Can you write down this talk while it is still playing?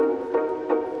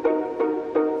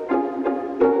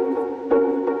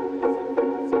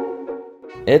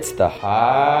It's the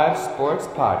Hive Sports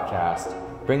Podcast,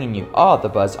 bringing you all the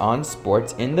buzz on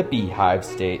sports in the Beehive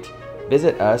State.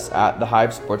 Visit us at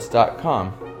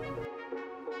thehivesports.com.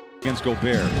 Against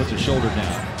Gobert, puts his shoulder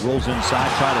down, rolls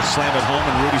inside, try to slam it home,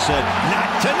 and Rudy said,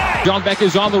 "Not tonight!" John Beck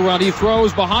is on the run, he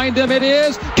throws, behind him it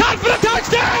is, confident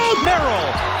touchdown!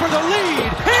 Merrill for the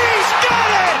lead, he's got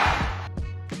it!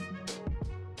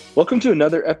 Welcome to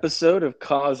another episode of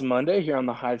Cause Monday here on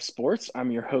the Hive Sports.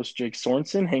 I'm your host, Jake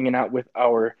Sorensen, hanging out with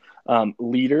our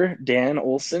leader, Dan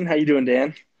Olson. How you doing,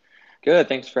 Dan? Good,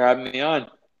 thanks for having me on.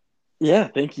 Yeah,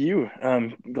 thank you.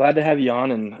 Glad to have you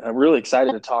on, and I'm really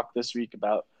excited to talk this week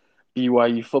about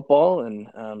BYU football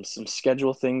and some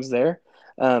schedule things there.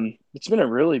 It's been a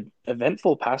really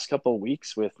eventful past couple of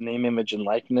weeks with name, image, and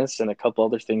likeness and a couple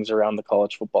other things around the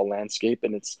college football landscape,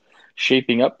 and it's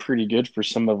shaping up pretty good for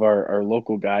some of our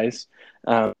local guys.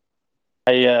 I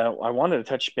wanted to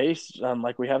touch base,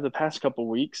 like we have the past couple of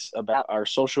weeks, about our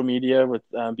social media with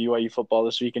BYU football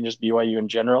this week and just BYU in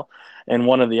general. And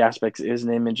one of the aspects is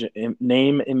name,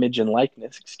 image, and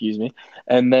likeness,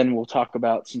 And then we'll talk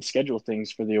about some schedule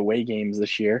things for the away games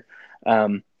this year.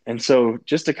 And so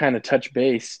just to kind of touch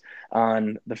base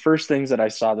on the first things that I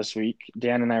saw this week,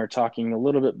 Dan and I were talking a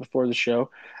little bit before the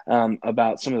show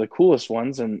about some of the coolest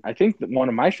ones. And I think that one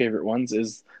of my favorite ones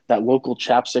is that local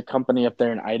chapstick company up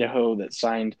there in Idaho that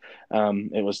signed,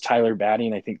 it was Tyler Batty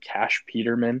and I think Cash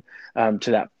Peterman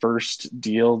to that first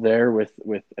deal there with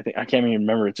I can't even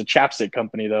remember. It's a chapstick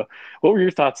company though. What were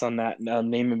your thoughts on that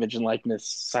name, image, and likeness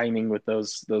signing with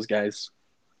those guys?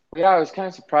 Yeah, I was kind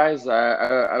of surprised.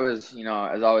 I was,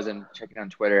 as always, I'm checking on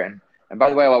Twitter. And by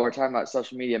the way, while we're talking about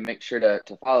social media, make sure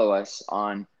to follow us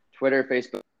on Twitter,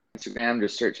 Facebook, Instagram.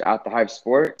 Just search out the Hive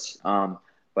Sports.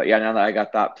 But yeah, now that I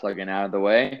got that plug-in out of the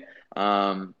way,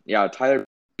 Tyler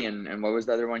and what was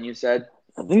the other one you said?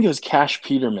 I think it was Cash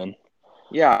Peterman.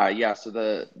 Yeah.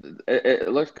 So it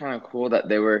looked kind of cool that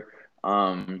they were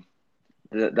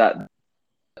that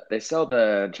they sell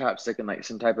the chapstick in like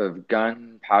some type of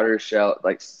gunpowder shell,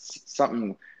 like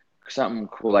something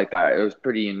cool like that. It was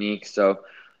pretty unique. So,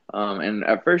 and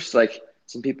at first, like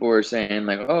some people were saying,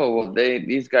 like, oh, well,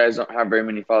 these guys don't have very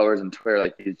many followers on Twitter,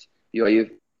 like these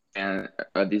BYU and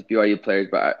these BYU players.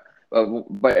 But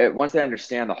once they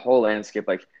understand the whole landscape,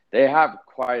 like they had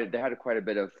quite a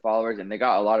bit of followers, and they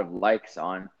got a lot of likes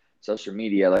on social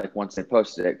media. Like once they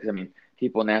posted it, because I mean,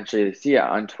 people naturally see it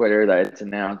on Twitter that it's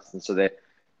announced, and so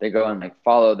they go and like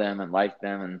follow them and like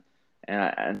them, and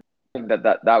I think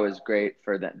that was great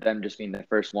for them just being the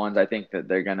first ones. I think that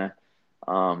they're gonna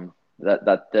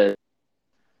that the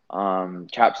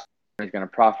Chaps is gonna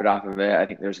profit off of it. I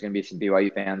think there's gonna be some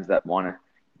BYU fans that want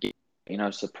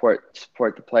to support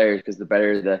the players, because the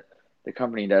better the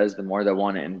company does, the more they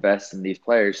want to invest in these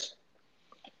players.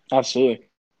 Absolutely.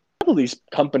 Couple of these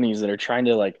companies that are trying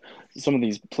to, like some of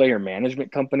these player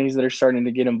management companies that are starting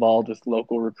to get involved with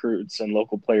local recruits and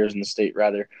local players in the state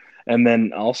rather. And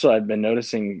then also I've been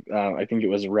noticing, I think it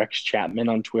was Rex Chapman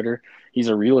on Twitter. He's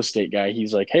a real estate guy.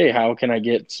 He's like, hey, how can I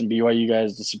get some BYU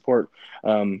guys to support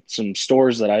some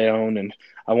stores that I own? And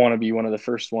I want to be one of the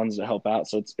first ones to help out.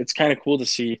 So it's kind of cool to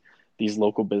see these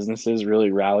local businesses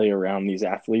really rally around these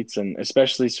athletes, and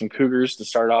especially some Cougars to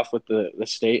start off with the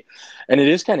state. And it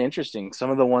is kind of interesting. Some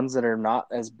of the ones that are not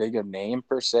as big a name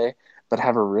per se, but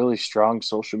have a really strong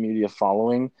social media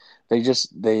following,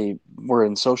 they were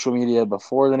in social media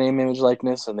before the name, image,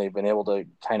 likeness, and they've been able to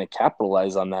kind of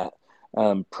capitalize on that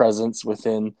presence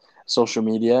within social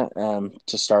media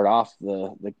to start off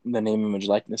the name, image,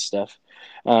 likeness stuff.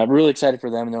 Really excited for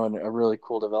them, though, and a really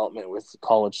cool development with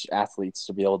college athletes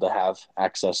to be able to have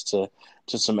access to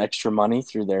some extra money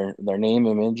through their name,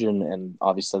 image, and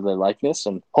obviously their likeness.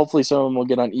 And hopefully some of them will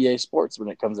get on EA Sports when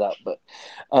it comes out. But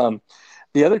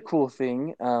the other cool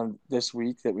thing this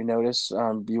week that we noticed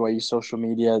on BYU social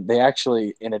media, they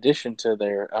actually, in addition to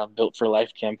their Built for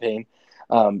Life campaign,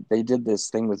 they did this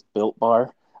thing with Built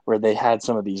Bar, where they had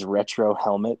some of these retro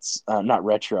helmets, not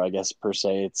retro, I guess, per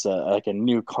se. It's like a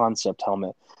new concept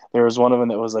helmet. There was one of them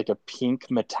that was like a pink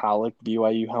metallic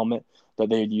BYU helmet that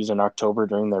they would use in October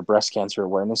during their breast cancer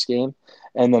awareness game.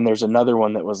 And then there's another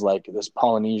one that was like this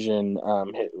Polynesian,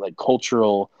 like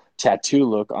cultural tattoo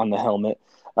look on the helmet.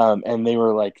 And they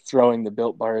were like throwing the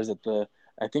Built Bars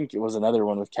I think it was another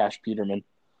one with Cash Peterman.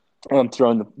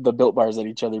 Throwing the Built Bars at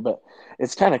each other. But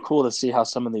it's kind of cool to see how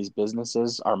some of these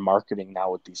businesses are marketing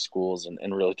now with these schools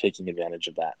and really taking advantage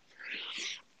of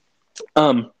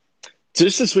that.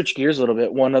 Just to switch gears a little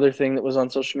bit, one other thing that was on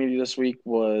social media this week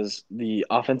was the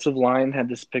offensive line had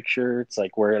this picture. It's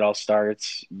like where it all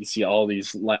starts. You see all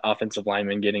these offensive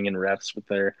linemen getting in reps with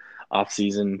their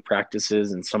off-season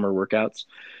practices and summer workouts.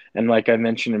 And like I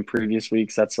mentioned in previous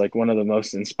weeks, that's like one of the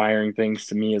most inspiring things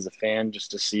to me as a fan,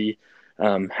 just to see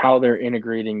how they're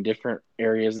integrating different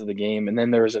areas of the game. And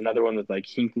then there was another one with like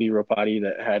Hinckley Ropati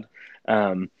that had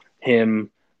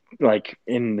him like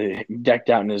in the decked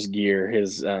out in his gear,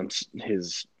 his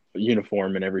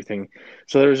uniform and everything.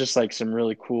 So there was just like some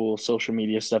really cool social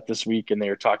media stuff this week, and they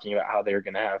were talking about how they're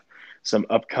going to have some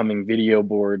upcoming video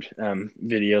board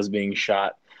videos being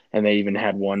shot, and they even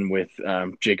had one with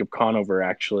Jacob Conover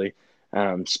actually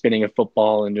spinning a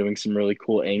football and doing some really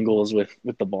cool angles with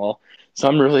the ball. So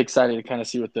I'm really excited to kind of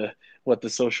see what the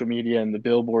social media and the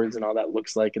billboards and all that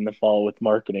looks like in the fall with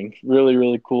marketing. Really,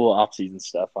 really cool off-season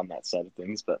stuff on that side of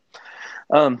things. But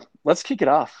let's kick it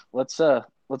off. Let's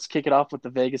kick it off with the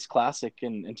Vegas Classic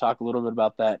and talk a little bit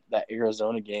about that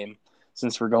Arizona game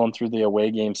since we're going through the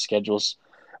away game schedules.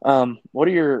 What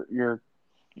are your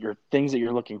things that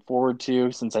you're looking forward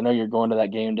to, since I know you're going to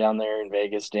that game down there in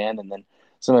Vegas, Dan, and then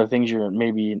some of the things you're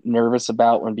maybe nervous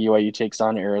about when BYU takes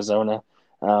on Arizona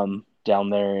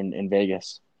down there in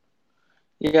Vegas?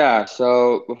 Yeah,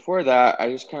 so before that,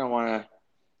 I just kind of want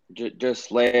to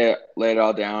just lay it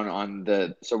all down on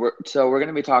the we're going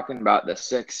to be talking about the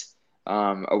six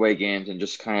away games and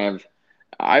just kind of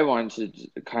I wanted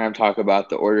to kind of talk about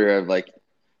the order of like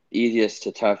easiest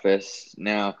to toughest.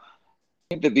 Now,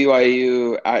 I think the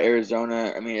BYU at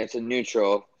Arizona, I mean, it's a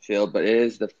neutral field, but it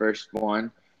is the first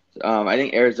one. I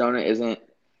think Arizona isn't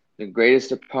the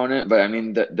greatest opponent, but I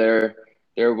mean, there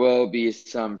will be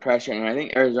some pressure, and I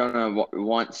think Arizona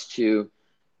wants to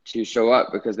show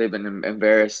up because they've been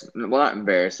embarrassed. Well, not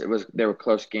embarrassed. They were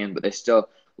close games, but they still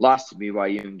lost to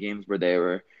BYU in games where they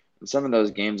were. In some of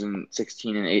those games in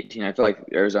 16 and 18, I feel like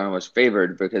Arizona was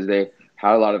favored because they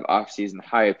had a lot of offseason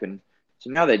hype, and so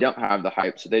now they don't have the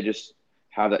hype, so they just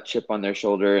have that chip on their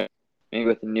shoulder. Maybe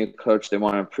with the new coach, they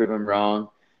want to prove them wrong.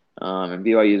 And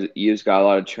BYU's got a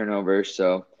lot of turnovers,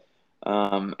 so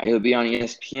it'll be on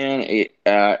ESPN. It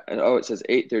says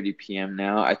 8:30 p.m.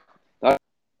 now. I thought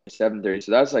 7:30,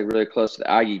 so that's like really close to the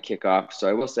Aggie kickoff. So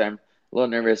I will say I'm a little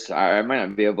nervous. I might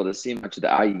not be able to see much of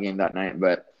the Aggie game that night,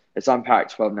 but it's on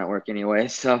Pac-12 Network anyway,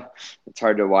 so it's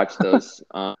hard to watch those.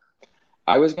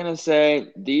 I was gonna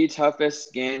say the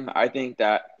toughest game. I think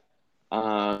that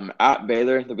at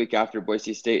Baylor the week after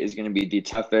Boise State is going to be the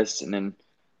toughest, and then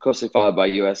closely followed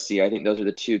by USC. I think those are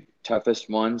the two toughest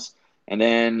ones. And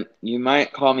then you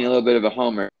might call me a little bit of a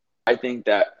homer. I think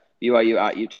that BYU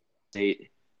at Utah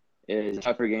State is a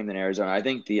tougher game than Arizona. I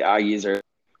think the Aggies are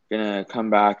going to come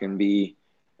back and be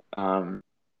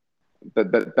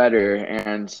but better,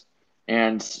 and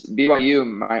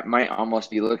BYU might almost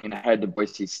be looking ahead to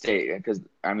Boise State because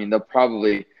I mean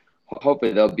hopefully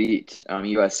they'll beat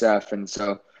USF, and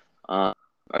so I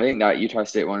think that Utah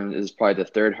State one is probably the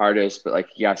third hardest, but like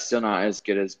yeah, still not as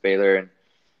good as Baylor and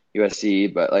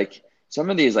USC, but like some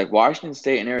of these like Washington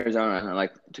State and Arizona, and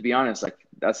like to be honest, like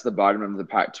that's the bottom of the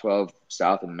Pac-12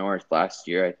 South and North last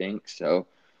year, I think. So,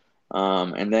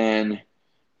 and then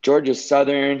Georgia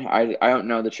Southern, I don't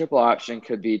know. The triple option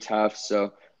could be tough,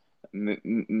 so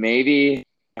maybe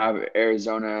have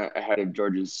Arizona ahead of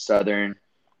Georgia Southern.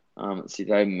 Let's see,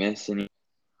 did I miss any?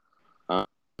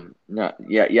 No,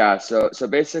 yeah. So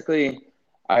basically,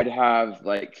 I'd have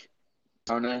like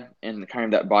Arizona in kind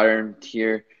of that bottom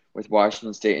tier with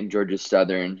Washington State and Georgia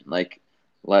Southern. Like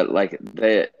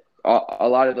they a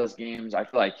lot of those games, I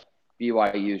feel like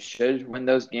BYU should win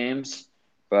those games,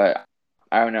 but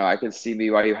I don't know. I could see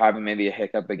BYU having maybe a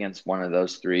hiccup against one of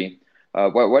those three.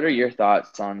 What are your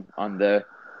thoughts on the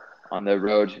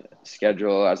road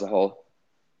schedule as a whole?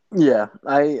 Yeah,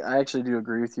 I actually do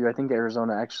agree with you. I think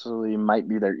Arizona actually might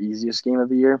be their easiest game of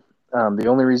the year. The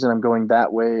only reason I'm going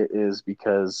that way is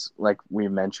because, like we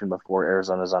mentioned before,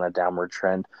 Arizona's on a downward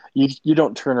trend. You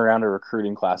don't turn around a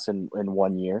recruiting class in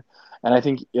 1 year, and I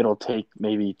think it'll take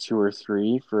maybe two or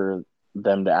three for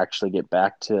them to actually get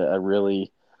back to a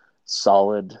really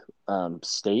solid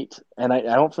state. And I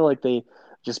don't feel like they,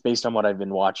 just based on what I've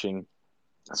been watching,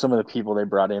 some of the people they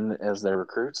brought in as their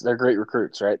recruits, they're great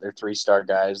recruits, right? They're 3-star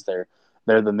guys. They're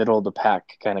the middle of the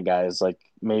pack kind of guys, like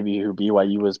maybe who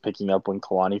BYU was picking up when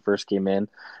Kalani first came in,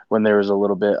 when there was a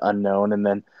little bit unknown, and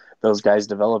then those guys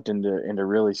developed into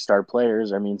really star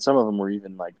players. I mean, some of them were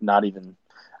even like not even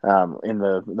in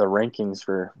the rankings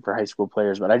for high school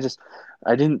players. But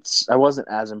I wasn't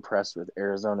as impressed with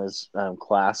Arizona's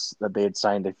class that they had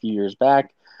signed a few years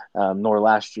back, nor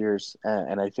last year's,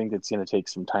 and I think it's going to take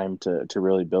some time to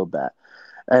really build that.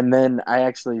 And then I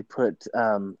actually put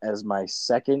as my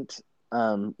second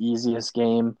easiest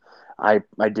game, I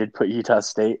did put Utah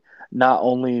State, not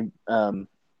only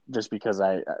just because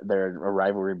they're a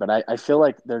rivalry, but I feel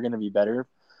like they're going to be better.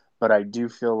 But I do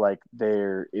feel like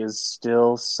there is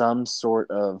still some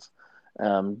sort of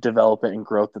development and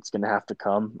growth that's going to have to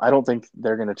come. I don't think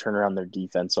they're going to turn around their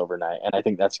defense overnight, and I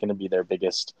think that's going to be their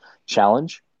biggest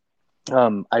challenge.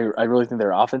 I really think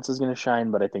their offense is going to shine,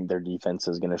 but I think their defense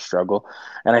is going to struggle.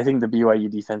 And I think the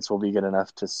BYU defense will be good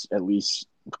enough to at least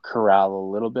corral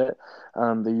a little bit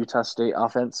the Utah State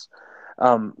offense.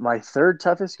 My third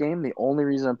toughest game, the only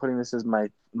reason I'm putting this as my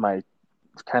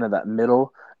kind of that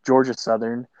middle, Georgia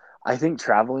Southern. I think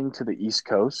traveling to the East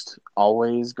Coast,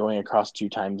 always going across two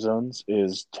time zones,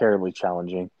 is terribly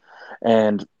challenging.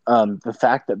 And the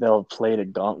fact that they'll have played a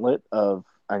gauntlet of,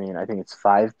 I mean, I think it's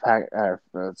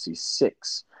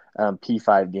six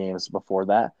P5 games before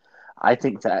that. I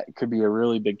think that could be a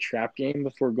really big trap game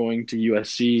before going to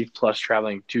USC, plus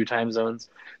traveling two time zones.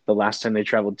 The last time they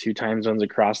traveled two time zones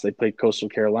across, they played Coastal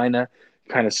Carolina,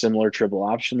 kind of similar triple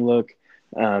option look.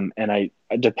 And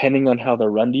depending on how the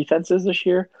run defense is this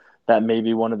year, that may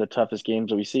be one of the toughest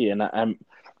games that we see. And I'm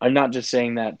not just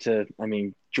saying that I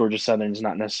mean, Georgia Southern's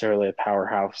not necessarily a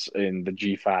powerhouse in the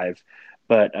G5,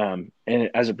 but and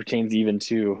as it pertains even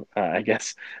to, I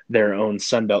guess, their own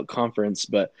Sun Belt conference,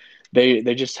 but they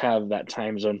just have that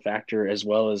time zone factor, as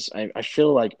well as I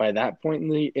feel like by that point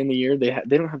in the year they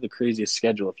don't have the craziest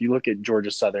schedule. If you look at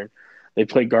Georgia Southern, they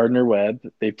play Gardner Webb,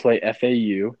 they play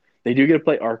FAU, they do get to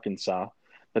play Arkansas,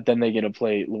 but then they get to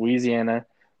play Louisiana,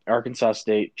 Arkansas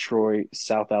State, Troy,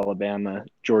 South Alabama,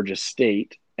 Georgia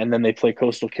State, and then they play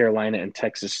Coastal Carolina and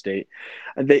Texas State.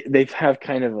 They have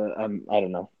kind of I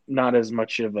don't know, not as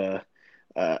much of the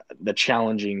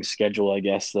challenging schedule, I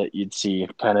guess, that you'd see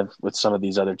kind of with some of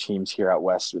these other teams here out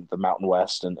west, with the Mountain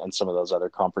West and some of those other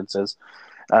conferences.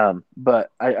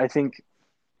 But I think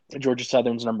Georgia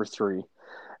Southern's number three.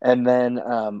 And then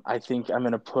I think I'm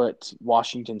going to put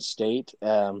Washington State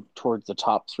towards the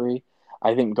top three.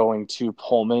 I think going to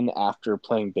Pullman after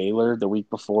playing Baylor the week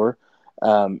before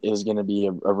is going to be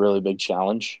a really big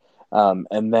challenge.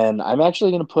 And then I'm actually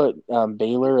going to put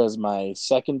Baylor as my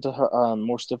second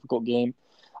most difficult game.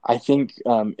 I think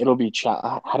it'll be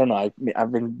I don't know.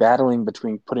 I've been battling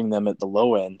between putting them at the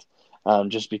low end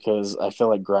just because I feel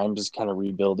like Grimes is kind of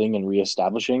rebuilding and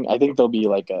reestablishing. I think they'll be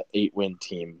like a 8-win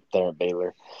team there at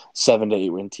Baylor, 7 to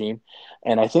 8-win team.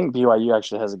 And I think BYU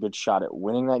actually has a good shot at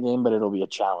winning that game, but it'll be a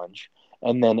challenge.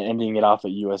 And then ending it off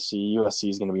at USC. USC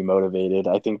is going to be motivated.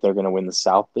 I think they're going to win the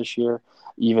South this year,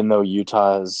 even though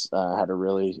Utah has had a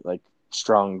really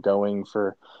strong going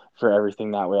for everything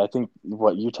that way. I think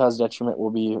what Utah's detriment will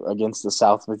be against the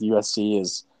South with USC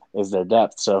is their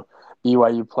depth. So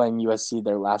BYU playing USC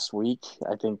their last week,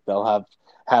 I think they'll have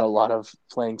had a lot of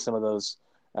playing some of those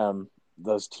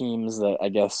teams that I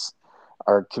guess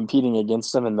are competing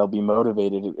against them, and they'll be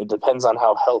motivated. It depends on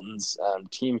how Helton's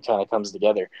team kind of comes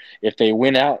together. If they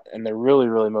win out and they're really,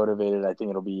 really motivated, I think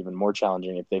it'll be even more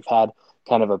challenging. If they've had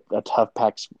kind of a tough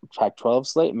Pac-12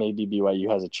 slate, maybe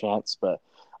BYU has a chance, but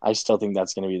I still think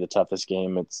that's going to be the toughest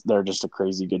game. They're just a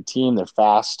crazy good team. They're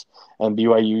fast, and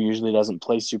BYU usually doesn't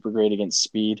play super great against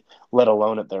speed, let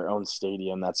alone at their own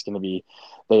stadium. That's going to be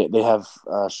they have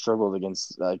struggled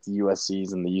against like the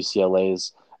USCs and the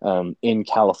UCLAs in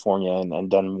California and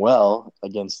done well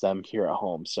against them here at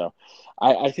home. So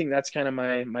I think that's kind of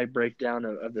my breakdown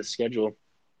of the schedule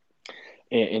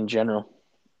in general.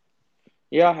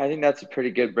 Yeah, I think that's a pretty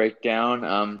good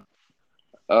breakdown.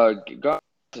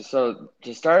 So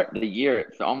to start the year,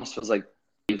 it almost feels like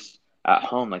at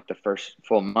home like the first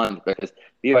full month, because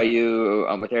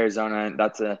BYU with Arizona,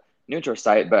 that's a neutral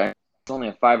site, but it's only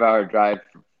a 5-hour drive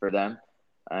for them,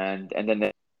 and then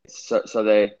they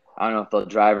I don't know if they'll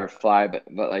drive or fly,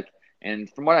 but and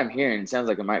from what I'm hearing, it sounds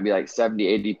like it might be like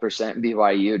 70-80%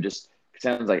 BYU. Just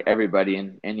sounds like everybody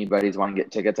and anybody's want to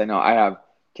get tickets. I know I have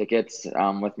tickets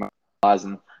with my laws,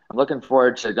 and I'm looking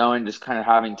forward to going, just kind of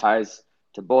having ties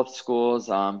to both schools.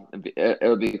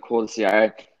 It'll be cool to see.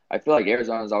 I feel like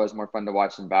Arizona is always more fun to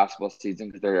watch in basketball season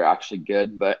because they're actually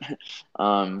good. But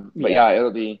yeah,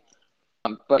 it'll be.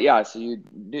 But yeah, so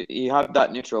you have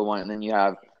that neutral one, and then you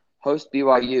have host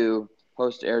BYU,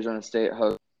 host Arizona State,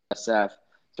 host SF.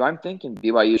 So I'm thinking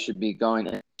BYU should be going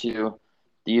into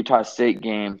the Utah State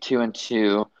game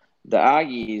 2-2. The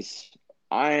Aggies,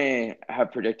 I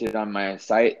have predicted on my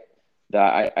site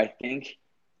that I think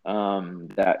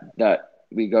that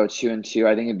we go 2-2.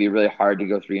 I think it'd be really hard to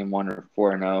go 3-1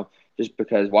 or 4-0, just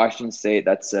because Washington State,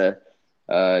 that's a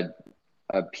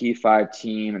P5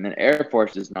 team, and then Air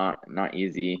Force is not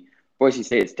easy. Boise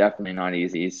State is definitely not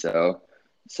easy. So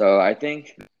So I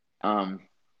think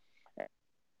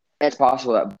it's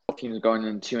possible that both teams are going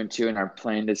in 2-2 and are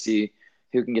playing to see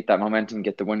who can get that momentum,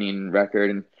 get the winning record,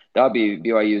 and that'll be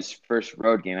BYU's first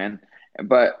road game.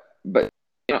 But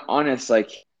honest,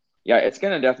 like yeah, it's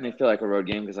gonna definitely feel like a road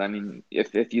game because I mean,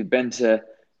 if you've been to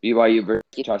BYU versus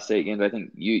Utah State games, I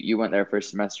think you went there for a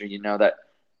semester. You know that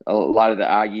a lot of the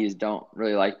Aggies don't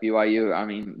really like BYU. I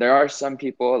mean, there are some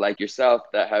people like yourself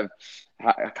that have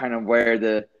kind of wear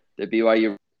the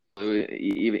BYU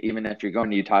even if you're going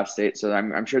to Utah State. So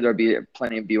I'm sure there'll be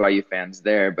plenty of BYU fans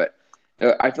there. But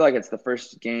I feel like it's the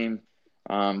first game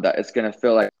that it's going to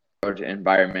feel like an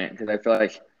environment because I feel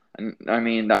like, I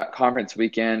mean, that conference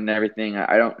weekend and everything,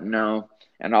 I don't know.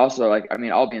 And also, like, I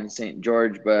mean, I'll be in St.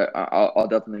 George, but I'll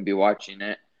definitely be watching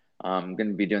it. I'm going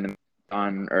to be doing the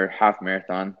marathon or half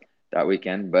marathon that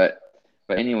weekend. But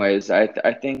anyways, I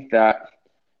think that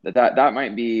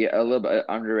might be a little bit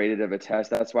underrated of a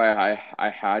test. That's why I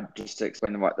had just to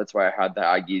explain what that's why I had the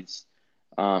Aggies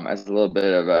as a little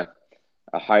bit of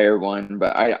a higher one.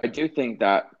 But I do think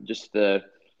that just the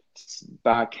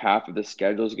back half of the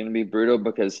schedule is going to be brutal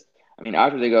because I mean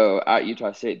after they go at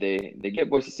Utah State they get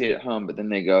Boise State at home, but then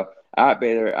they go at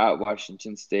Baylor, at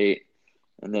Washington State,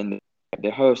 and then they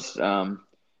host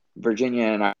Virginia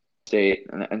and Iowa State,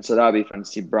 and so that'll be fun to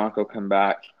see Bronco come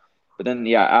back. But then,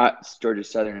 yeah, at Georgia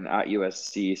Southern and at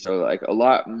USC, so like a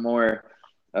lot more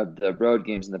of the road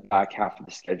games in the back half of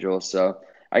the schedule. So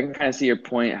I can kind of see your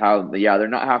point. How yeah, they're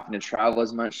not having to travel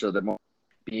as much, so there won't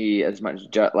be as much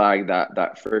jet lag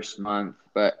that first month.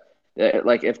 But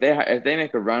like if they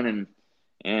make a run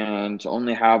and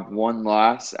only have one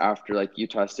loss after like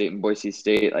Utah State and Boise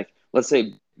State, like let's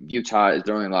say Utah is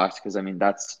their only loss because I mean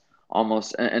that's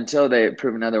almost until they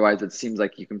proven otherwise. It seems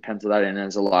like you can pencil that in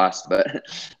as a loss, but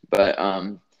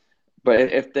but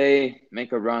if they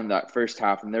make a run that first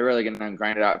half and they're really going to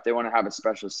grind it out, if they want to have a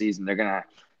special season, they're going to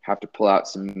have to pull out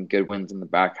some good wins in the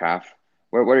back half.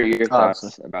 What are your Awesome.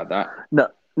 thoughts about that?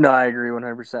 No, I agree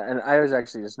 100%. And I was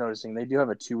actually just noticing they do have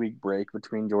a 2-week break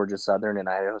between Georgia Southern and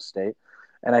Idaho State.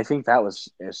 And I think that was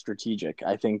strategic.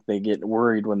 I think they get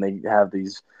worried when they have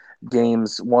these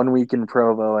games 1 week in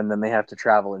Provo and then they have to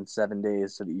travel in 7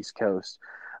 days to the East Coast.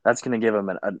 That's going to give them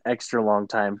an extra long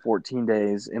time, 14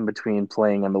 days in between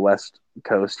playing on the West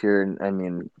Coast here. And I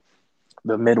mean,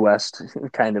 the Midwest,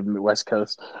 kind of West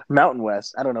Coast, Mountain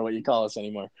West. I don't know what you call us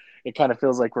anymore. It kind of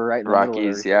feels like we're right in the middle of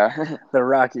Rockies, everything. yeah. The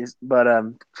Rockies, but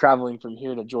traveling from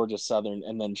here to Georgia Southern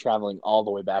and then traveling all the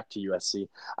way back to USC.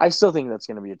 I still think that's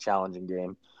going to be a challenging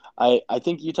game. I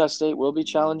think Utah State will be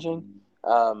challenging.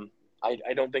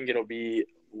 I don't think it'll be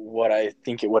what I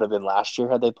think it would have been last year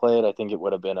had they played. I think it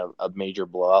would have been a major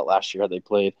blowout last year had they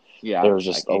played. Yeah, There was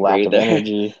I just a can lack agree of there.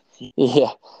 energy.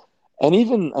 Yeah, and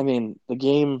even, I mean, the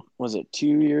game, was it 2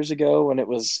 years ago when it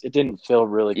didn't feel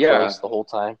really Yeah, close the whole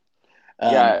time.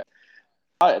 Um, yeah.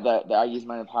 The Aggies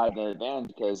might have had the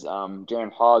advantage because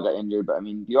Jaren Hall got injured, but I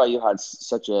mean BYU had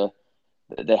such a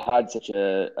they had such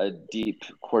a deep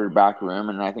quarterback room,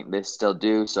 and I think they still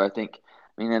do. So I think,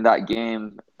 I mean, in that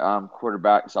game,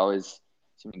 quarterbacks always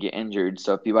seem to get injured.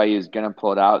 So if BYU is going to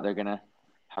pull it out, they're going to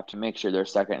have to make sure their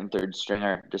second and third string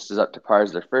are just as up to par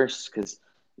as their first, because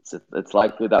it's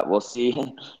likely that we'll see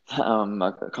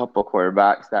a couple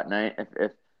quarterbacks that night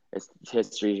if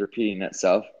history is repeating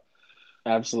itself.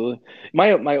 Absolutely.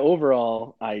 My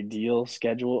overall ideal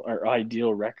schedule or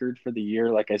ideal record for the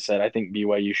year, like I said, I think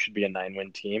BYU should be a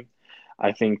 9-win team.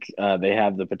 I think they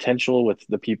have the potential with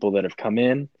the people that have come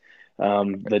in,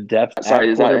 the depth at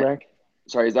Sorry, quarterback.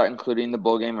 is that including the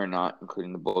bowl game or not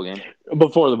including the bowl game?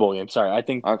 Before the bowl game, sorry.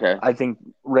 Okay. I think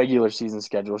regular season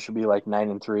schedule should be like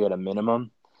 9-3 at a minimum.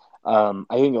 I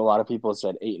think a lot of people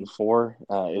said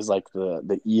 8-4 is like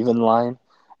the even line,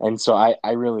 and so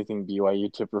I really think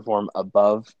BYU to perform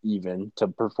above even, to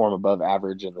perform above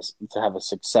average, and to have a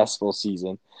successful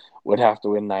season would have to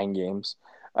win 9 games.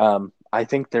 I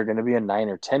think they're going to be a 9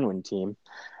 or 10 win team,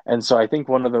 and so I think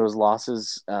one of those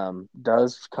losses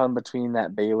does come between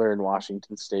that Baylor and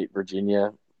Washington State,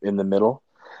 Virginia in the middle,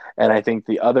 and I think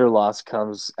the other loss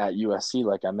comes at USC,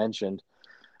 like I mentioned.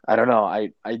 I don't know.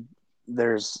 I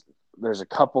there's there's a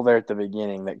couple there at the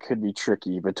beginning that could be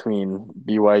tricky between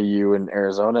BYU and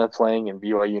Arizona playing and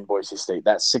BYU and Boise State.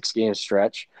 That 6 game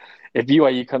stretch. If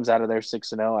BYU comes out of there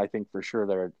 6-0, I think for sure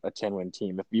they're a 10-win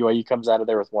team. If BYU comes out of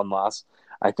there with one loss,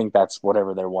 I think that's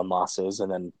whatever their one loss is,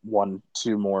 and then 1,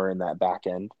 2 more in that back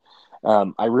end.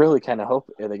 I really kind of hope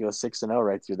they go 6-0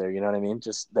 right through there. You know what I mean?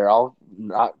 Just they're all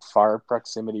not far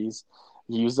proximities.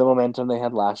 Use the momentum they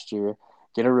had last year,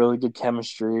 get a really good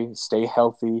chemistry, stay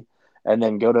healthy, and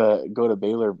then go to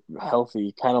Baylor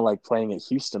healthy, kind of like playing at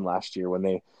Houston last year when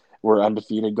they were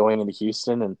undefeated going into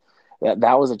Houston, and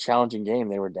that was a challenging game.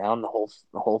 They were down the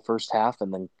whole first half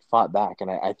and then fought back.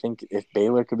 And I think if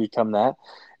Baylor could become that,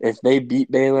 if they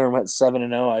beat Baylor and went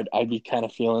 7-0, I'd be kind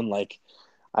of feeling like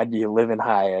I'd be living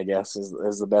high, I guess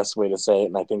is the best way to say it.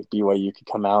 And I think BYU could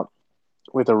come out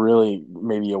with a really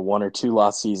maybe a 1 or 2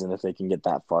 loss season if they can get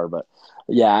that far. But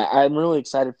yeah, I'm really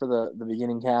excited for the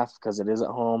beginning half because it is at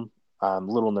home. I'm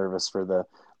a little nervous for the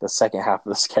second half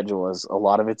of the schedule, as a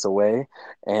lot of it's away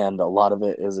and a lot of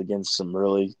it is against some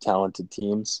really talented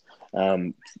teams,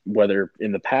 whether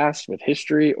in the past with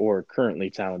history or currently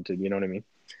talented. You know what I mean?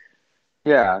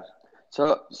 Yeah.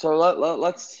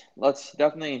 Let's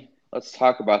definitely let's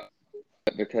talk about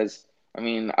it because I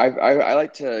mean I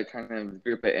like to kind of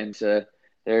group it into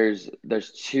there's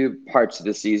two parts of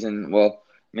the season. Well,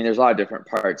 I mean there's a lot of different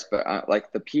parts, but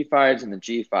like the P5s and the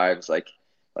G5s, like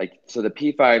so the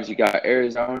P5s you got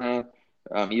Arizona,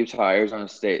 Utah, Arizona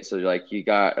State. So like you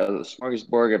got a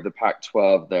smorgasbord of the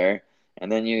Pac-12 there,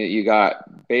 and then you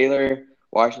got Baylor,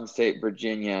 Washington State,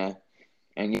 Virginia,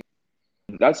 and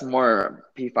that's more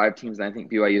P5 teams than I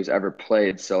think BYU's ever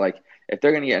played. So like if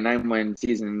they're gonna get a 9-win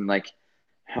season, like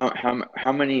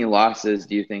how many losses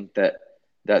do you think that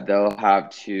they'll have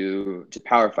to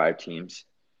Power Five teams?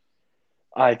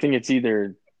 I think it's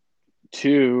either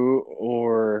 2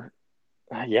 or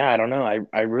yeah, I don't know.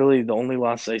 I really the only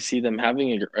loss I see them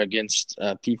having against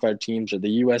P5 teams are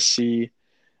the USC,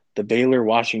 the Baylor,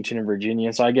 Washington, and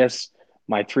Virginia. So I guess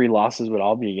my 3 losses would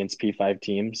all be against P5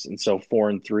 teams, and so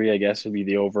 4-3, I guess, would be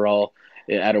the overall.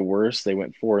 At a worst, they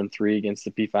went 4-3 against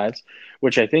the P5s,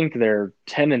 which I think their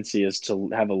tendency is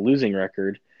to have a losing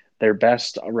record. Their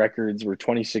best records were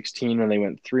 2016 when they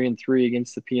went 3-3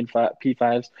 against the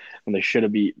P5s, when they should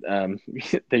have beat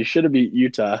they should have beat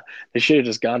Utah. They should have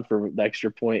just gone for the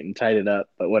extra point and tied it up,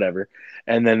 but whatever.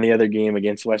 And then the other game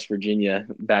against West Virginia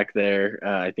back there,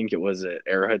 I think it was at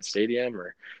Arrowhead Stadium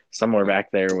or somewhere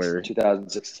back there It's where,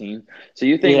 2016. So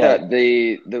you think yeah, that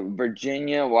the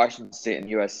Virginia, Washington State, and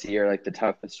USC are like the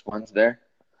toughest ones there?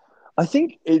 I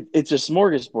think it's a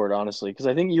smorgasbord, honestly, because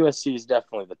I think USC is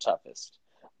definitely the toughest.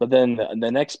 But then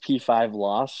the next P5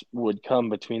 loss would come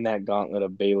between that gauntlet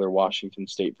of Baylor, Washington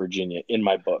State, Virginia, in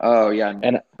my book. Oh yeah, in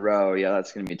And a row. Yeah,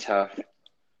 that's gonna be tough.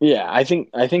 yeah, I think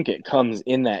it comes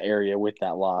in that area with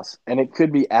that loss, and it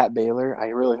could be at Baylor. I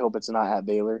really hope it's not at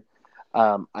Baylor.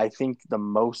 I think the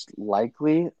most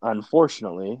likely,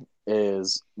 unfortunately,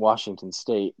 is Washington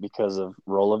State because of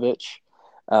Rolovich.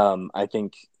 I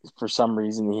think for some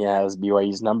reason he has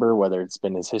BYU's number, whether it's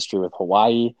been his history with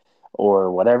Hawaii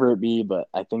or whatever it be. But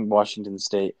I think Washington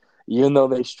State, even though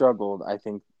they struggled, I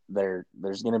think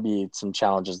there's going to be some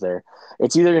challenges there.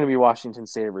 It's either going to be Washington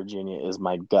State or Virginia is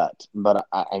my gut, but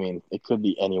I mean it could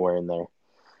be anywhere in there.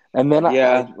 And then I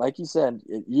Yeah, like you said,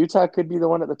 Utah could be the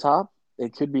one at the top.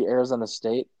 It could be Arizona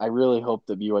State. I really hope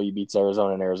that BYU beats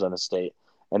Arizona and Arizona State.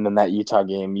 And then that Utah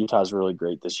game, Utah's really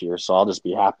great this year, so I'll just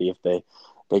be happy if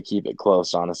they keep it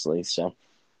close, honestly. So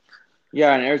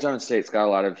yeah, and Arizona State's got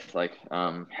a lot of like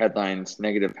headlines,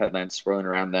 negative headlines swirling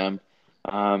around them.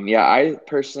 Yeah, I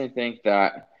personally think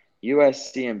that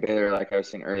USC and Baylor, like I was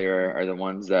saying earlier, are the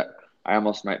ones that I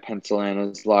almost might pencil in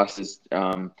as losses.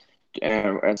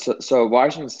 And so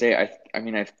Washington State, I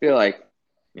mean, I feel like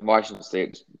Washington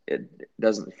State, it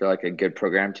doesn't feel like a good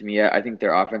program to me yet. I think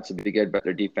their offense would be good, but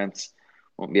their defense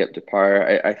won't be up to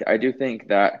par. I do think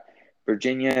that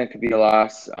Virginia could be a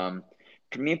loss.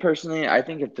 For me personally, I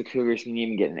think if the Cougars can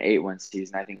even get an 8-win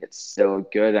season, I think it's still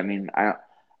good. I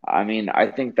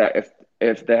think that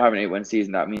if they have an 8-win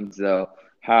season, that means they'll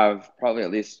have probably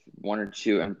at least 1 or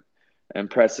 2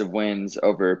 impressive wins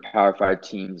over Power Five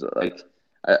teams. Like,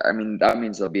 I mean, that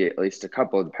means there'll be at least a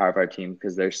couple of the Power Five teams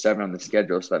because there's 7 on the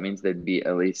schedule, so that means there'd be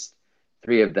at least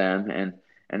 3 of them. And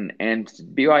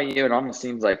BYU, it almost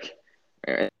seems like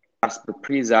the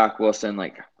pre-Zach Wilson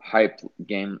like hype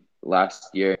game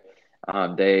last year.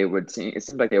 It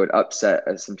seems like they would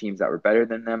upset some teams that were better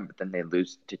than them, but then they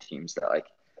lose to teams that like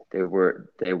they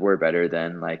were better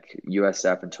than like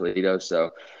USF and Toledo.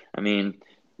 So, I mean,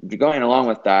 going along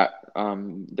with that,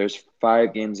 there's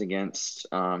 5 games against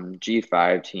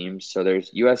G5 teams. So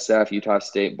there's USF, Utah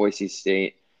State, Boise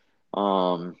State,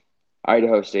 um,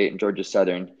 Idaho State, and Georgia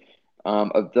Southern.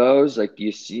 Of those, like, do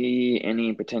you see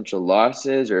any potential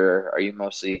losses, or are you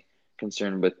mostly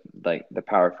concerned with like the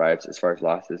Power Fives as far as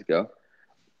losses go?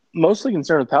 mostly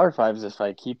concerned with Power Fives if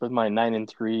I keep with my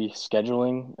 9-3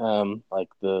 scheduling, like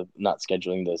the not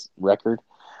scheduling this record.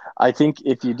 I think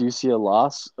if you do see a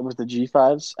loss with the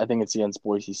G5s, I think it's against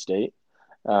Boise State.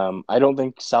 I don't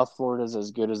think South Florida is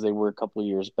as good as they were a couple of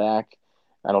years back.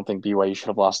 I don't think BYU should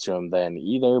have lost to them then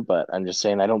either, but I'm just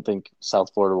saying I don't think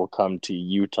South Florida will come to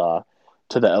Utah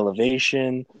to the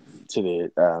elevation, to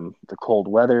the cold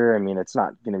weather. I mean, it's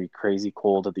not going to be crazy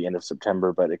cold at the end of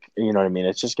September, but you know what I mean.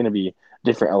 It's just going to be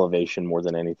different elevation more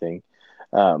than anything,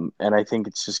 and I think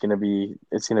it's going to be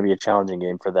a challenging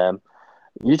game for them.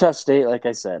 Utah State, like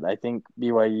I said, I think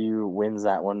BYU wins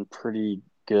that one pretty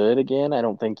good again. I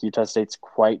don't think Utah State's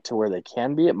quite to where they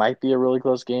can be. It might be a really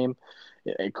close game.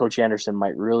 Coach Anderson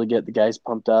might really get the guys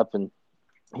pumped up, and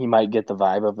he might get the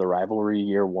vibe of the rivalry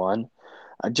year one.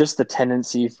 Just the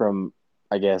tendency from,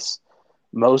 I guess,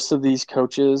 most of these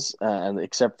coaches,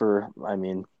 except for, I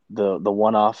mean, the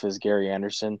one off is Gary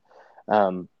Anderson,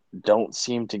 don't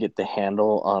seem to get the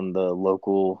handle on the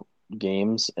local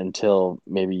games until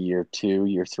maybe year two,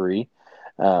 year three.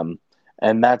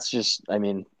 And that's just, I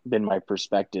mean, been my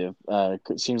perspective.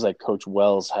 It seems like Coach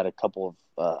Wells had a couple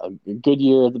of a good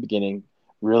year at the beginning,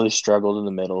 really struggled in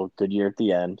the middle, good year at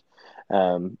the end.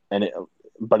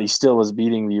 But he still was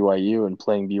beating BYU and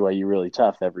playing BYU really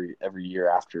tough every year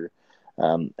after.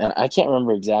 And I can't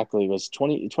remember exactly. It was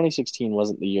 2016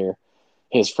 wasn't the year,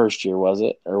 his first year, was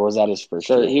it? Or was that his first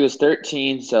So year? he was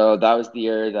 13, so that was the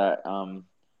year that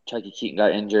Chucky Keaton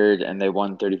got injured, and they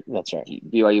won 30. That's right.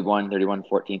 BYU won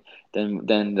 31-14. Then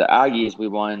the Aggies, we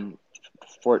won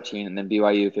 14, and then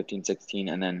BYU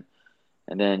 15-16,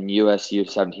 and then USU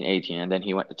 17-18, and then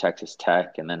he went to Texas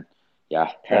Tech, and then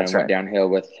kind of went downhill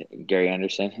with Gary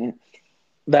Anderson.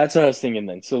 That's what I was thinking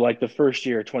then. So, like the first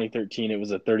year, 2013, it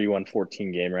was a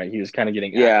 31-14 game, right? He was kind of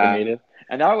getting acclimated.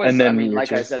 And that was, And then I mean,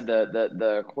 like I said,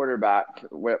 the quarterback,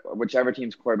 whichever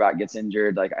team's quarterback gets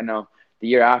injured, like I know the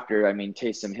year after, I mean,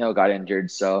 Taysom Hill got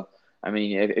injured. So, I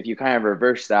mean, if you kind of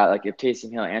reverse that, like if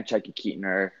Taysom Hill and Chucky Keaton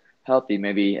are healthy,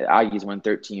 maybe Aggies win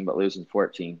 13 but losing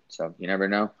 14. So you never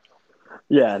know.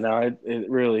 Yeah, no, it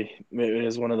really it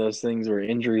is one of those things where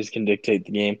injuries can dictate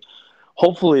the game.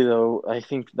 Hopefully, though, I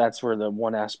think that's where the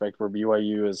one aspect where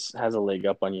BYU has a leg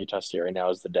up on Utah State right now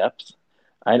is the depth.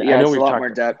 I Yeah, know it's a we've lot more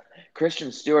talked. depth.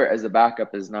 Christian Stewart as a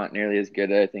backup is not nearly as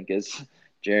good, I think, as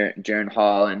Jaron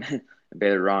Hall and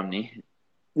Baylor Romney.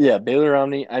 Yeah, Baylor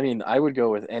Omni. I mean, I would go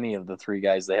with any of the three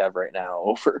guys they have right now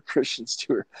over Christian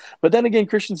Stewart. But then again,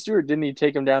 Christian Stewart, didn't he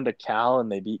take him down to Cal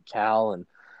and they beat Cal and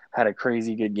had a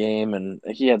crazy good game? And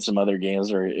he had some other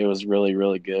games where it was really,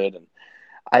 really good. And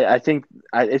I think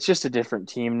it's just a different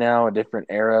team now, a different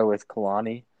era with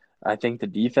Kalani. I think the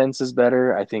defense is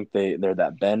better. I think they're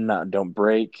that bend, not don't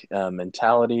break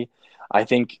mentality. I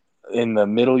think in the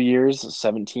middle years,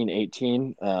 17,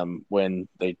 18, when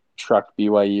they trucked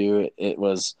BYU, it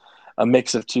was a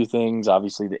mix of two things.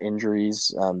 Obviously, the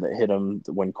injuries that hit them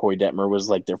when Coy Detmer was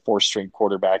like their fourth string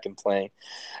quarterback and playing.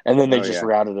 And then they just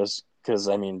routed us because,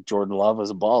 I mean, Jordan Love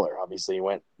was a baller. Obviously, he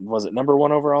went, was it number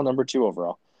one overall, number two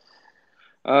overall?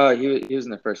 He was in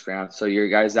the first round. So your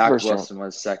guy Zach Wilson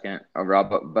was second overall,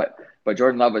 but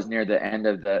Jordan Love was near the end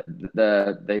of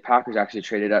the Packers actually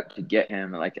traded up to get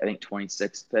him, like I think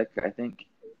 26th pick, I think.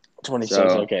 26.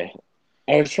 Okay.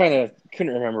 I was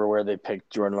couldn't remember where they picked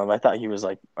Jordan Love. I thought he was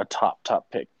like a top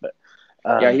pick, but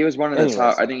yeah, he was one of the anyways.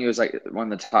 top. I think he was like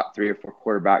one of the top 3 or 4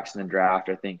 quarterbacks in the draft.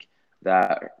 I think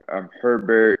that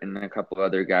Herbert and a couple of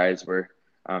other guys were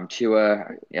Tua.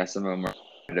 Yeah, some of them were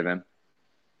ahead of him.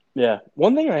 Yeah,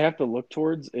 one thing I have to look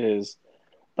towards is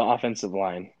the offensive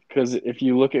line, because if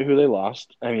you look at who they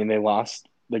lost, I mean, they lost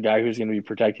the guy who's going to be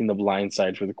protecting the blind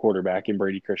side for the quarterback in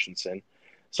Brady Christensen.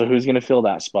 So who's going to fill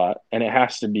that spot? And it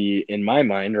has to be, in my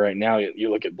mind, right now. You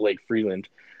look at Blake Freeland.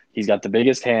 He's got the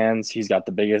biggest hands. He's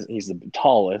the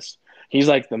tallest. He's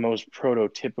like the most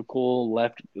prototypical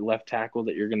left tackle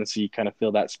that you're going to see kind of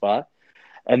fill that spot.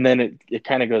 And then it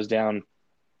kind of goes down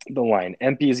the line.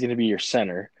 MP is going to be your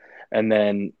center, and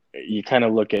then you kind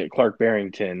of look at Clark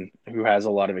Barrington, who has a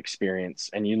lot of experience,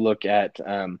 and you look at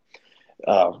Connor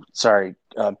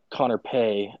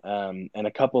Pay, and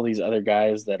a couple of these other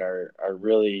guys that are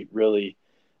really, really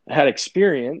had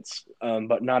experience,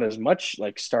 but not as much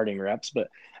like starting reps. But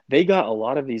they got a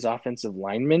lot of these offensive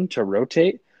linemen to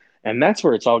rotate, and that's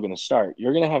where it's all going to start.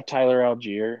 You're going to have Tyler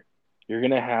Algier. You're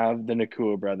going to have the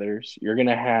Nakua brothers. You're going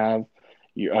to have,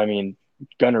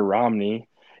 Gunnar Romney.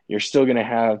 You're still going to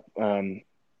have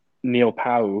Neil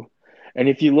Pau. And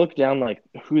if you look down like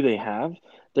who they have,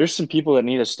 there's some people that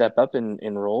need to step up in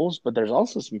roles, but there's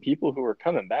also some people who are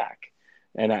coming back.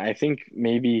 And I think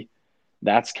maybe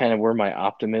that's kind of where my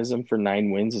optimism for 9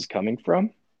 wins is coming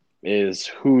from, is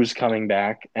who's coming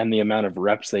back and the amount of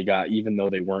reps they got, even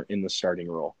though they weren't in the starting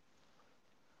role.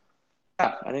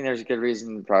 Yeah, I think there's a good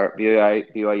reason for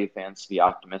BYU fans to be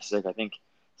optimistic. I think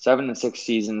 7 and 6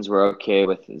 seasons were okay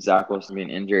with Zach Wilson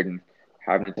being injured and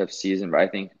having a tough season, but I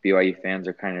think BYU fans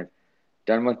are kind of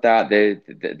done with that.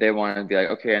 They want to be like,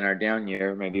 okay, in our down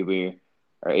year, maybe we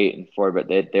are 8-4, but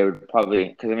they would probably,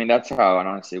 because I mean that's how it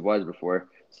honestly was before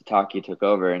Satake took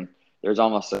over, and there's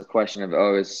almost a question of,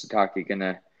 oh, is Satake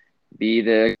gonna be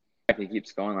the guy if he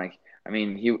keeps going? Like, I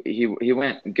mean, he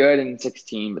went good in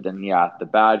 16, but then the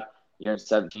bad year in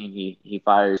 17, he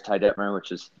fires Ty Detmer,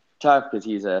 which is tough because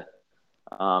he's a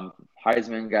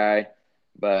Heisman guy,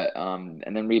 but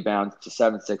and then rebounds to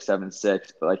 7-6,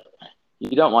 7-6, but like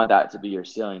you don't want that to be your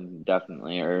ceiling,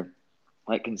 definitely, or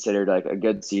like considered like a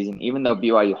good season. Even though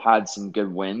BYU had some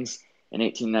good wins in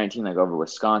 18-19, like over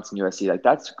Wisconsin, USC, like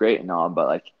that's great and all, but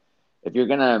like if you're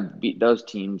gonna beat those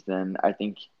teams, then I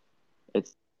think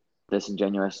it's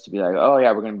disingenuous to be like, oh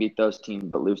yeah, we're gonna beat those teams,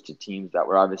 but lose to teams that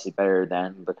were obviously better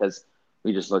than, because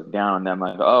we just look down on them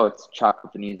like, oh, it's chalk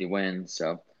up an easy win.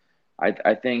 So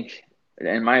I think,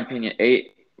 in my opinion,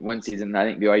 8-win season, I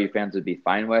think BYU fans would be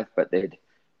fine with, but they'd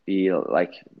be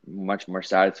like much more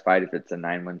satisfied if it's a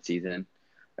 9-win season,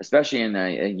 especially in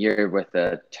a year with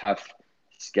a tough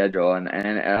schedule. And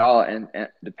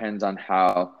it depends on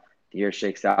how the year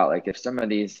shakes out. Like if some of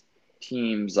these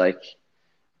teams like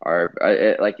are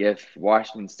like if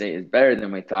Washington State is better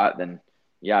than we thought, then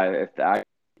yeah, if the Aggies,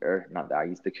 or not the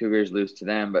Aggies, the Cougars lose to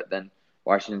them, but then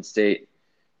Washington State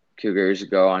Cougars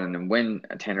go on and then win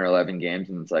 10 or 11 games,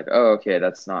 and it's like, oh, okay,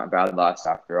 that's not a bad loss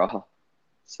after all.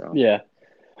 So Yeah.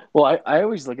 Well, I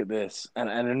always look at this,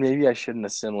 and maybe I shouldn't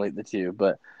assimilate the two,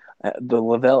 but the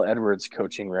Lavelle Edwards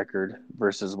coaching record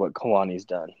versus what Kalani's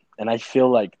done. And I feel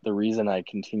like the reason I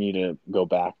continue to go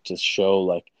back to show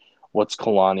like what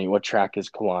track is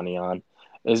Kalani on,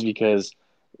 is because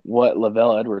what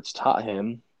Lavelle Edwards taught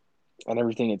him and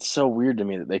everything, it's so weird to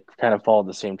me that they kind of followed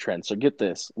the same trend. So get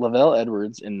this, Lavelle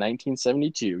Edwards in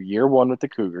 1972, year one with the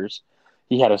Cougars,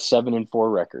 he had a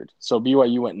 7-4 record. So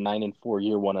BYU went 9-4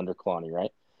 year one under Kalani,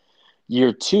 right?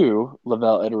 Year two,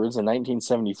 Lavelle Edwards in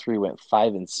 1973 went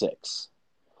 5-6.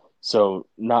 So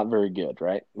not very good,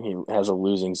 right? He has a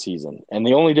losing season. And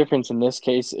the only difference in this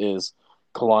case is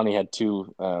Kalani had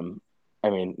two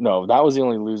no, that was the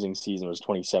only losing season was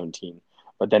 2017.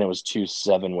 But then it was 2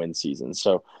 7-win seasons.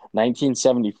 So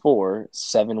 1974,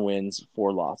 7 wins,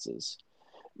 4 losses.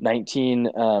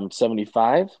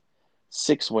 1975,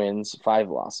 6 wins, 5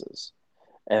 losses.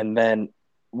 And then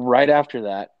right after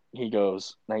that, he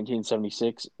goes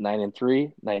 1976,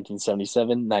 9-3,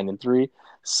 1977, 9-3,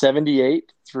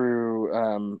 78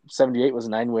 through 78 was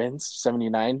 9 wins,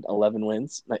 79, 11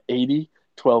 wins, 80,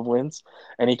 12 wins.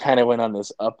 And he kind of went on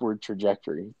this upward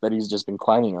trajectory that he's just been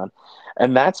climbing on.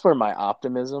 And that's where my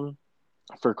optimism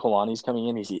for Kalani's coming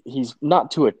in. He's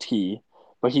not to a T,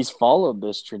 but he's followed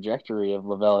this trajectory of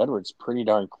Lavelle Edwards pretty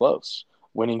darn close.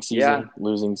 Winning season,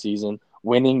 losing season,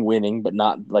 winning, but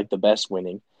not like the best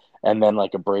winning, and then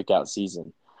like a breakout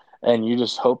season. And you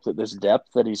just hope that this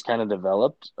depth that he's kind of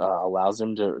developed allows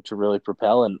him to really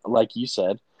propel. And like you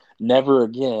said, never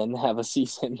again have a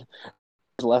season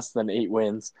less than 8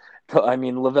 wins. I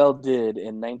mean, Lavelle did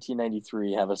in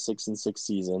 1993 have a 6-6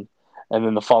 season, and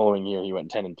then the following year he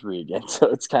went 10-3 again. So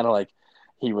it's kind of like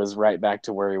he was right back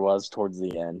to where he was towards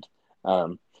the end.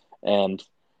 And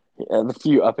the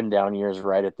few up and down years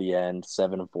right at the end,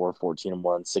 7-4, 14-1,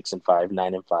 6-5,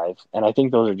 9-5. And I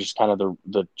think those are just kind of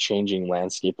the changing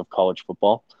landscape of college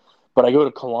football. But I go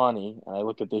to Kalani and I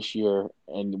look at this year,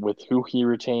 and with who he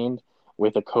retained,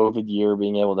 with a COVID year,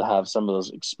 being able to have some of those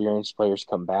experienced players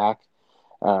come back,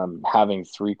 having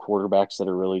 3 quarterbacks that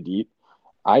are really deep,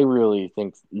 I really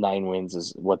think 9 wins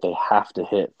is what they have to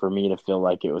hit for me to feel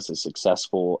like it was a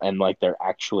successful and like they're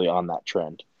actually on that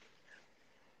trend.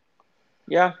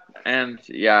 yeah, and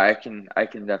yeah, I can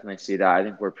definitely see that. I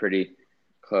think we're pretty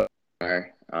close in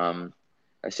our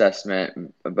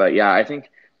assessment, but yeah, I think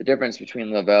the difference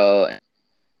between Lavelle and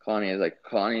Kalani is like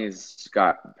Kalani's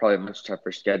got probably a much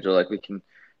tougher schedule. Like we can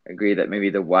agree that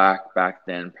maybe the WAC back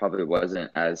then probably wasn't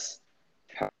as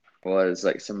tough as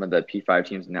like some of the P5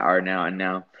 teams are now. And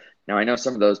now I know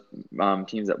some of those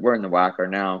teams that were in the WAC are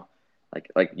now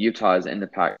like Utah is in the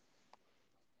pack.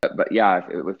 But yeah,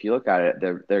 if you look at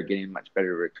it, they're getting much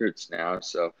better recruits now.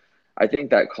 So I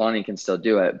think that Kalani can still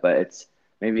do it, but it's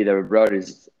maybe the road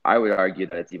is. I would argue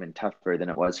that it's even tougher than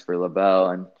it was for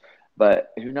Lavelle.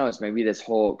 But who knows? Maybe this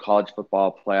whole college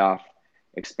football playoff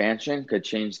expansion could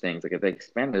change things. Like if they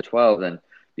expand to 12, then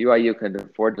BYU could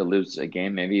afford to lose a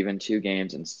game, maybe even 2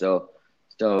 games, and still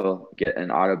get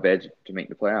an auto bid to make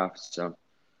the playoffs. So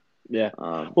yeah.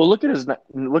 Well, look at his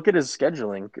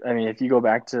scheduling. I mean, if you go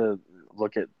back to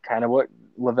look at kind of what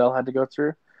Lavelle had to go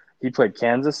through, he played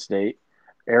Kansas State,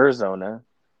 Arizona,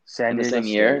 San in the Diego same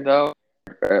State. year, though,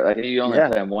 or like you only Yeah.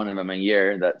 play one of them a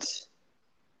year. That's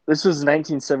This was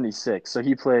 1976. So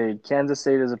he played Kansas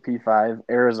State as a P5,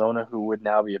 Arizona, who would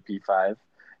now be a P5.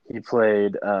 He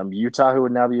played Utah, who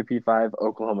would now be a P5,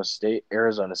 Oklahoma State,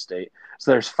 Arizona State.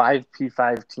 So there's 5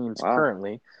 P5 teams Wow.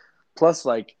 currently. Plus,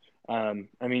 like, you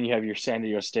have your San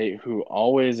Diego State, who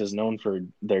always is known for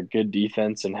their good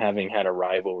defense and having had a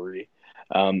rivalry.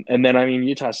 And then,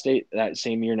 Utah State that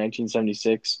same year,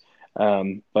 1976.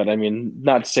 But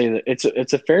not to say that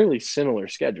it's a fairly similar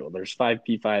schedule. There's 5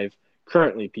 P5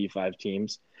 currently P5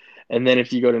 teams, and then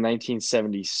if you go to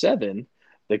 1977,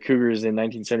 the Cougars in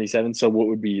 1977. So what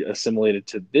would be assimilated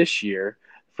to this year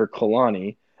for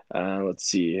Kalani? Let's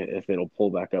see if it'll pull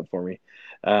back up for me.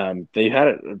 They had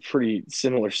a pretty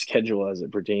similar schedule as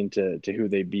it pertained to who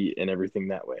they beat and everything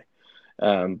that way.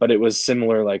 But it was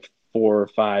similar, like 4,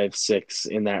 5, 6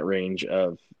 in that range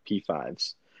of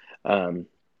P5s.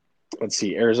 Let's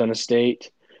see, Arizona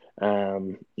State,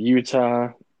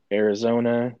 Utah,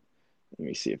 Arizona. Let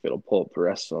me see if it'll pull up the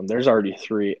rest of them. There's already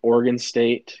 3. Oregon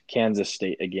State, Kansas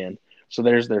State again. So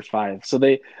there's their 5. So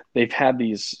they've had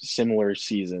these similar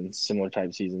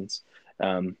type seasons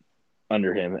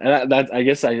under him. And that I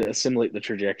guess I assimilate the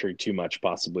trajectory too much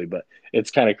possibly, but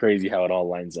it's kind of crazy how it all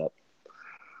lines up.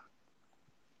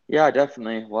 Yeah,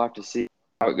 definitely. We'll have to see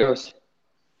how it goes.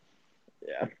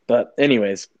 Yeah. But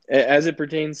anyways, as it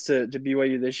pertains to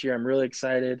BYU this year, I'm really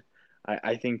excited.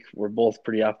 I think we're both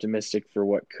pretty optimistic for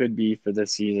what could be for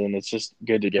this season. It's just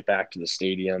good to get back to the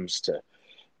stadiums to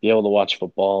be able to watch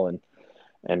football and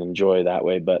enjoy that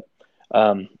way. But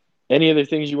any other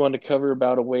things you want to cover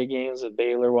about away games at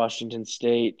Baylor, Washington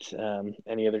State,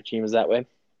 any other teams that way?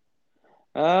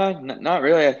 Not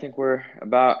really. I think we're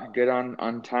about good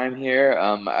on time here.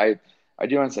 I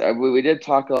do want to say we did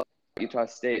talk a lot about Utah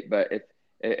State, but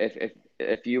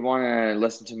if you want to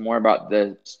listen to more about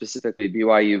the specifically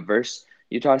BYU versus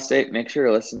Utah State, make sure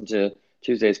to listen to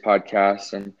Tuesday's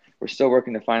podcast. And we're still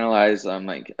working to finalize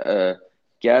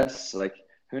guests. Like,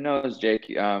 who knows, Jake?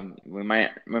 We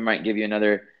might give you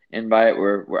another invite.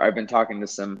 Where I've been talking to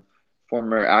some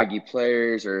former Aggie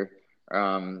players or.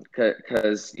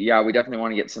 Because we definitely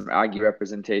want to get some Aggie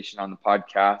representation on the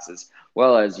podcast, as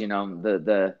well as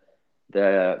the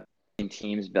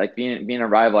teams. Like being a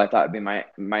rival, I thought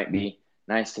might be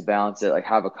nice to balance it. Like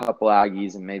have a couple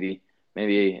Aggies and maybe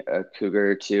a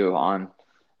Cougar or two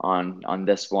on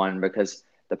this one, because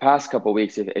the past couple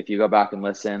weeks, if you go back and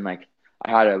listen, like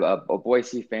I had a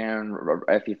Boise fan,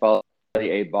 if you follow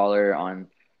a baller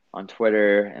on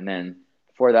Twitter, and then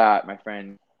before that, my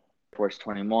friend Force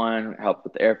 21 helped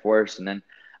with the Air Force, and then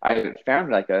I found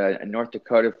like a North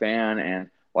Dakota fan and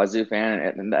Wazoo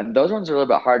fan, and those ones are a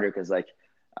little bit harder because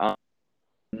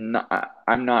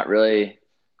I'm not really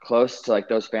close to like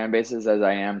those fan bases as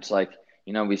I am to like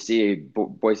we see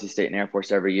Boise State and Air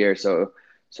Force every year, so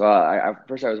I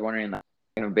first I was wondering like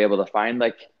I'm gonna be able to find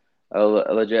like a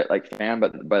legit like fan,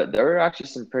 but there were actually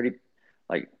some pretty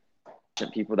like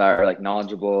people that are like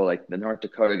knowledgeable. Like the North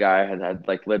Dakota guy had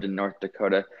like lived in North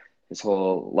Dakota his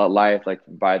whole life, like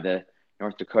by the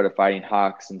North Dakota Fighting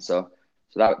Hawks, and so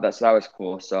that was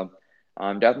cool. So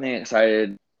I'm definitely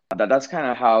excited. That's kind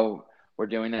of how we're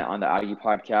doing it on the Aggie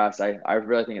podcast. I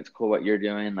really think it's cool what you're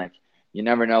doing. Like you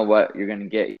never know what you're gonna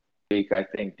get each week. I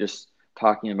think just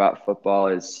talking about football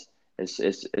is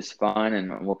fun,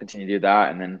 and we'll continue to do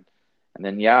that. And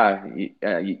then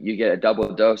you get a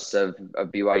double dose of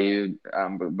BYU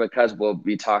because we'll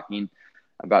be talking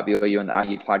about BYU on the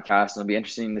Aggie podcast. And it'll be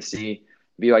interesting to see.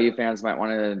 BYU fans might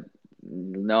want to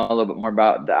know a little bit more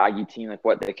about the Aggie team, like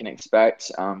what they can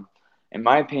expect. In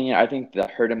my opinion, I think the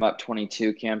Herd 'em Up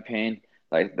 22 campaign,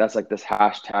 like that's like this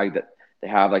hashtag that they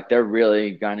have, like they're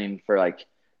really gunning for like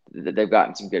they've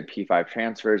gotten some good P5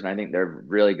 transfers, and I think they're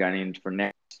really gunning for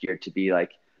next year to be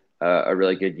like a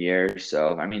really good year.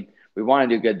 So we want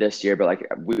to do good this year, but like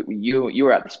you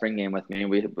were at the spring game with me.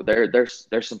 There's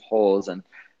some holes, and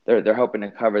they're hoping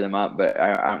to cover them up, but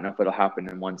I don't know if it'll happen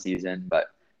in one season. But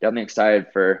definitely excited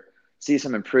for see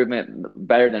some improvement,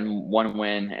 better than one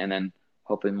win, and then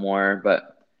hoping more.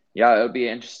 But yeah, it'll be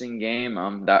an interesting game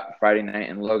that Friday night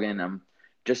in Logan.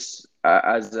 Just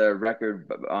as a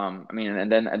record,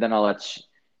 and then I'll let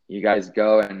you guys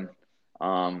go and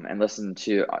listen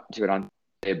to it on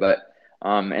Tuesday. But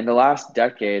in the last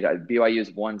decade,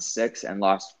 BYU's won 6 and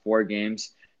lost 4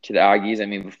 games to the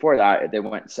Aggies. Before that, they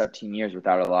went 17 years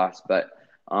without a loss. But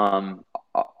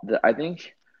I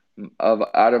think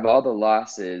out of all the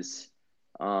losses,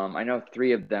 I know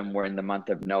 3 of them were in the month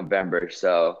of November.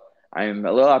 So I'm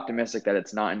a little optimistic that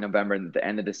it's not in November and at the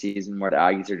end of the season where the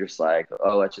Aggies are just like,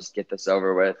 oh, let's just get this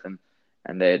over with,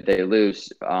 and they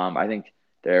lose. I think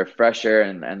they're fresher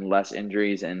and less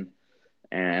injuries, and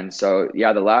And so,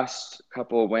 yeah, the last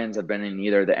couple of wins have been in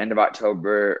either the end of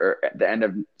October or the end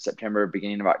of September,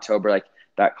 beginning of October, like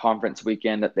that conference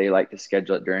weekend that they like to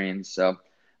schedule it during. So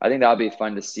I think that'll be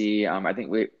fun to see. I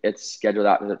think it's scheduled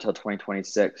out until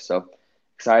 2026. So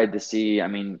excited to see. I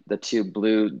mean, the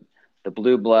blue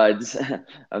bloods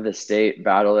of the state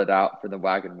battle it out for the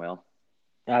wagon wheel.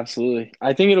 Absolutely.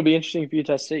 I think it'll be interesting for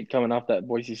Utah State coming off that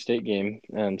Boise State game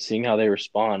and seeing how they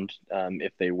respond.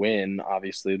 If they win,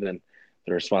 obviously, then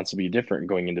the response will be different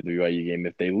going into the BYU game.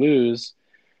 If they lose,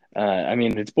 I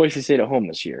mean, it's Boise State at home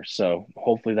this year, so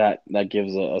hopefully that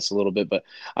gives us a little bit. But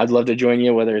I'd love to join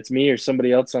you, whether it's me or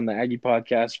somebody else on the Aggie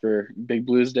podcast for Big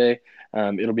Blues Day.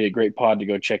 It'll be a great pod to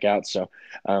go check out. So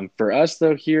for us,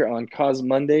 though, here on Cause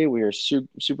Monday, we are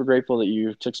super grateful that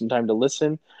you took some time to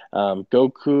listen.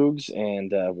 Go Cougs,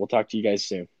 and we'll talk to you guys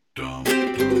soon.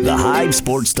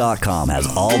 TheHiveSports.com has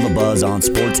all the buzz on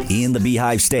sports in the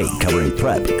Beehive State, covering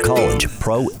prep, college,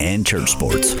 pro, and church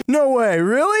sports. No way,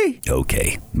 really?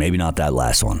 Okay, maybe not that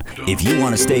last one. If you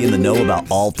want to stay in the know about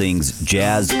all things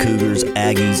Jazz, Cougars,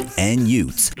 Aggies, and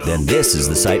Utes, then this is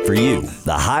the site for you.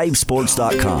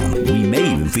 TheHiveSports.com. We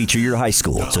may even feature your high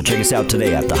school, so check us out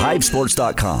today at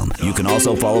TheHiveSports.com. You can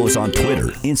also follow us on Twitter,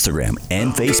 Instagram,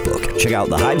 and Facebook. Check out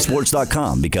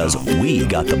TheHiveSports.com because we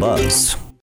got the buzz.